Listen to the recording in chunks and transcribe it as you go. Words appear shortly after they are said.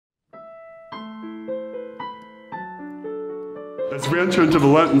As we enter into the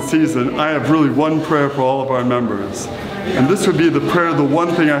Lenten season, I have really one prayer for all of our members. And this would be the prayer, the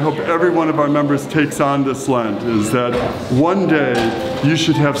one thing I hope every one of our members takes on this Lent, is that one day you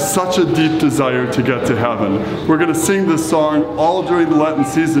should have such a deep desire to get to heaven. We're going to sing this song all during the Lenten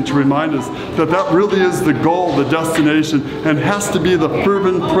season to remind us that that really is the goal, the destination, and has to be the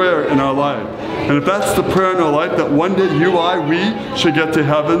fervent prayer in our life. And if that's the prayer in our life, that one day we should get to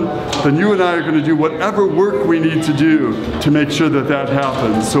heaven, then you and I are going to do whatever work we need to do to make sure that that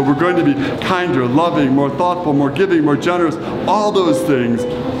happens. So we're going to be kinder, loving, more thoughtful, more giving, more generous, all those things.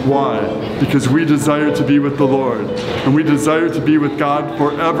 Why? Because we desire to be with the Lord, and we desire to be with God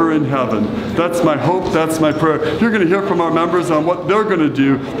forever in heaven. That's my hope, that's my prayer. You're going to hear from our members on what they're going to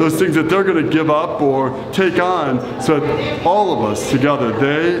do, those things that they're going to give up or take on, so that all of us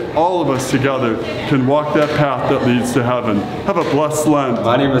together, all of us together, can walk that path that leads to heaven. Have a blessed Lent.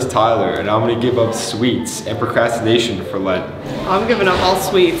 My name is Tyler, and I'm going to give up sweets and procrastination for Lent. I'm giving up all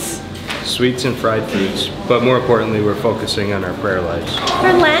sweets. Sweets and fried foods, but more importantly, we're focusing on our prayer lives.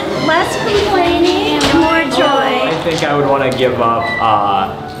 For Lent, less complaining and more joy. I think I would want to give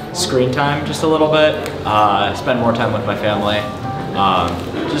up screen time just a little bit, spend more time with my family,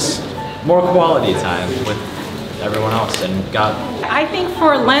 just more quality time with everyone else and God. I think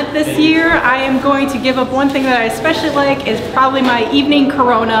for Lent this year, I am going to give up one thing that I especially like, is probably my evening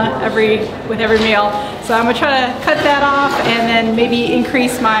Corona with every meal. So I'm gonna try to cut that off and then maybe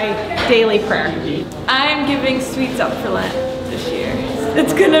increase my daily prayer. I'm giving sweets up for Lent this year.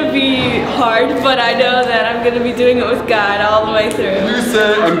 It's gonna be hard, but I know that I'm gonna be doing it with God all the way through. You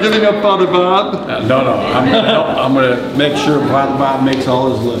say, I'm giving up Father Bob? No, I'm gonna help. I'm gonna make sure Father Bob makes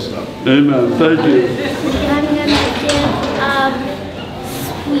all his list up. Amen, thank you. I'm gonna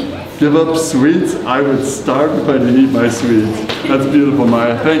sweets. Give up sweets? I would starve if I didn't eat my sweets. That's beautiful,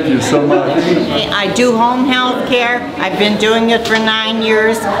 Maya. Thank you so much. I do home health care. I've been doing it for 9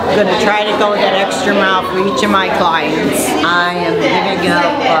 years. I'm going to try to go that extra mile for each of my clients. I am giving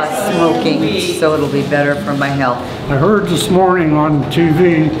up smoking, so it'll be better for my health. I heard this morning on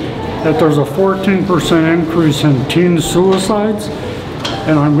TV that there's a 14% increase in teen suicides,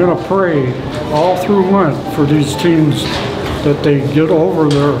 and I'm going to pray all through Lent for these teens that they get over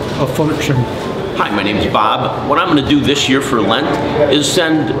their affliction. Hi, my name is Bob. What I'm going to do this year for Lent is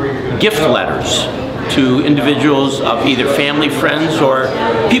send gift letters to individuals of either family, friends, or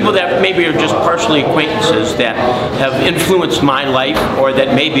people that maybe are just partially acquaintances that have influenced my life, or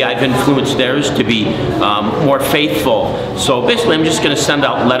that maybe I've influenced theirs to be more faithful. So basically I'm just going to send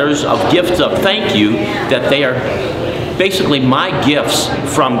out letters of gifts of thank you, that they are basically my gifts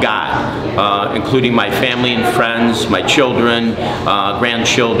from God, including my family and friends, my children,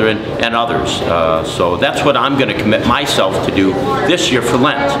 grandchildren, and others. So that's what I'm going to commit myself to do this year for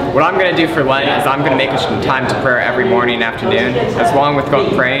Lent. What I'm going to do for Lent is I'm going to make some time to prayer every morning and afternoon. As long with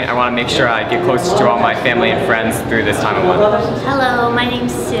going praying, I want to make sure I get close to all my family and friends through this time of Lent. Hello, my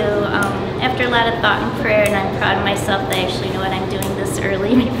name's Sue. After a lot of thought and prayer, and I'm proud of myself that I actually know what I'm doing this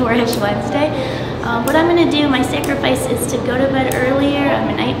early before Ash Wednesday. What I'm going to do, my sacrifice is to go to bed earlier. I'm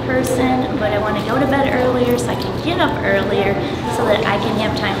a night person, but I want to go to bed earlier so I can get up earlier so that I can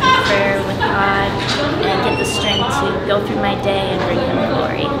have time for prayer with God and get the strength to go through my day and bring Him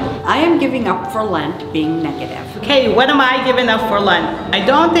glory. I am giving up for Lent being negative. Okay, what am I giving up for Lent? I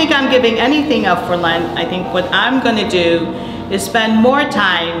don't think I'm giving anything up for Lent. I think what I'm going to do is spend more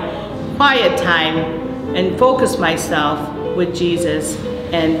time, quiet time, and focus myself with Jesus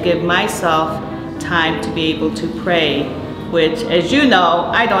and give myself time to be able to pray, which, as you know,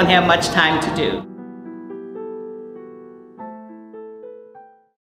 I don't have much time to do.